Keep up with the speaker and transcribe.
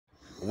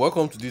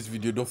Welcome to this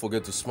video. Don't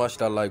forget to smash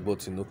that like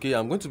button. Okay,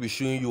 I'm going to be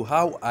showing you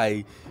how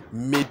I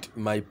made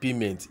my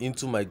payment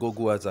into my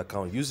Google Ads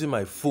account using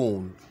my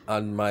phone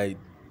and my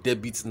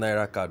debit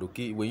Naira card.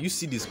 Okay, when you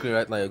see the screen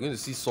right now, you're going to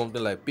see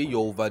something like pay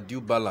your overdue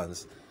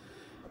balance.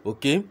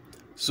 Okay,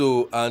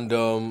 so and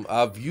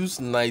I've used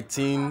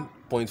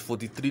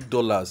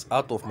 $19.43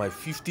 out of my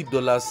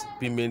 $50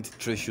 payment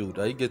threshold.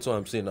 Are you get what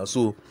I'm saying now?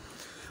 So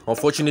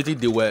unfortunately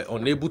they were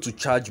unable to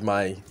charge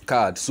my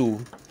card, so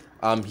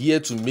I'm here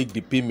to make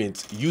the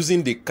payment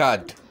using the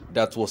card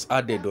that was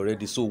added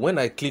already. So when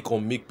I click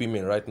on make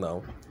payment right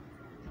now,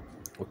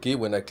 okay,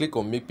 when I click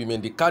on make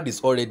payment, the card is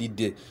already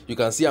there. You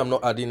can see I'm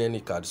not adding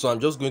any card, so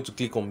I'm just going to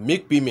click on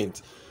make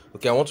payment.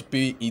 Okay, I want to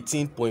pay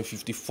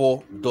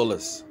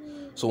 $18.54.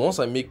 so once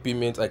I make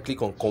payment, I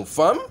click on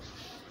confirm,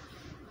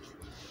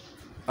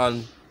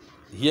 and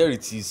here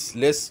it is.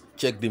 Let's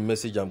check the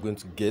message I'm going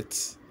to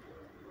get.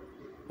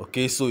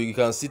 Okay, so you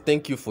can see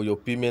thank you for your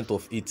payment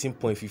of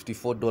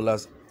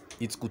 $18.54.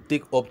 It could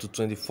take up to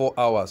 24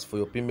 hours for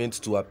your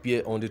payment to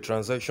appear on the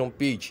transaction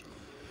page.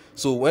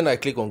 So when I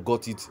click on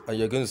got it, and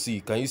you're going to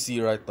see, can you see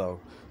it right now?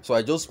 So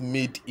I just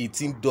made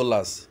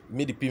 $18,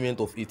 made the payment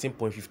of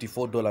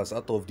 $18.54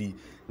 out of the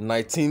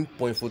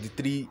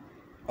 $19.43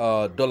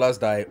 dollars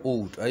that I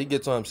owed. Are you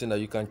get what I'm saying?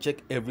 That you can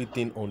check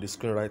everything on the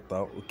screen right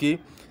now. Okay,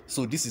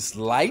 so this is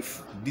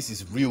live, this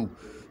is real.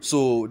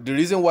 So the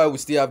reason why we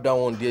still have that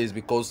one there is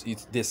because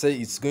they say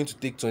it's going to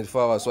take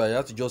 24 hours, so I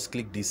have to just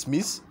click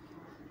dismiss,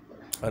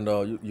 and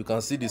you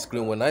can see the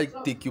screen. When I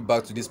take you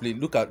back to display,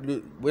 look,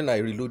 when I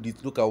reload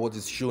it, look at what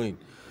it's showing.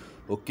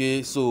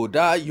 Okay, so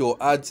that your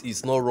ads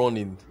is not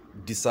running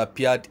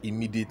disappeared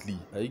immediately.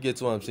 You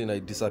get what I'm saying?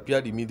 It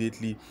disappeared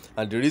immediately,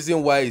 and the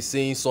reason why it's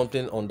saying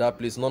something on that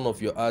place, none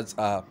of your ads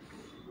are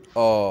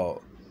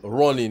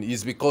running,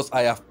 is because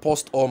I have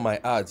paused all my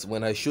ads.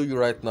 When I show you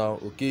right now,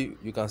 okay,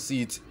 you can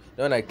see it.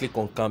 Then I click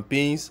on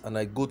campaigns and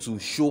I go to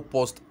show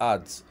post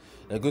ads,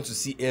 you're going to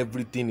see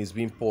everything is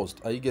being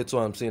paused. You get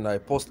what I'm saying? I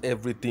paused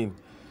everything.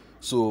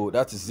 So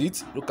that is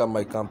it. Look at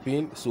my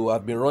campaign. So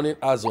I've been running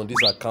ads on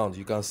this account.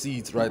 You can see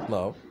it right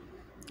now.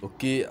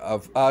 Okay,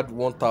 I've had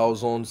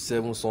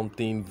 1,007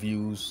 something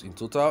views in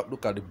total.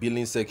 Look at the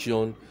billing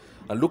section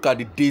and look at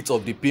the date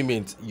of the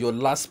payment. Your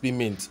last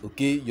payment,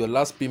 okay, your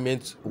last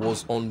payment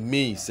was on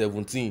May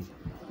 17.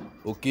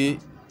 Okay,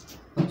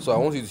 so I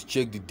want you to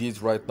check the date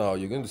right now.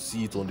 You're going to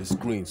see it on the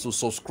screen. So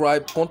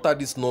subscribe, contact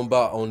this number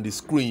on the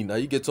screen. Now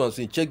you get what I'm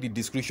saying? Check the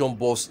description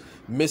box,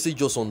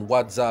 message us on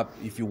WhatsApp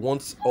if you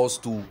want us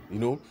to,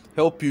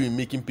 help you in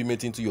making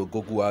payment into your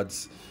Google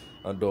Ads.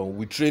 And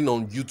we train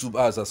on YouTube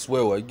ads as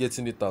well. Are you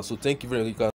getting it now? So thank you very much.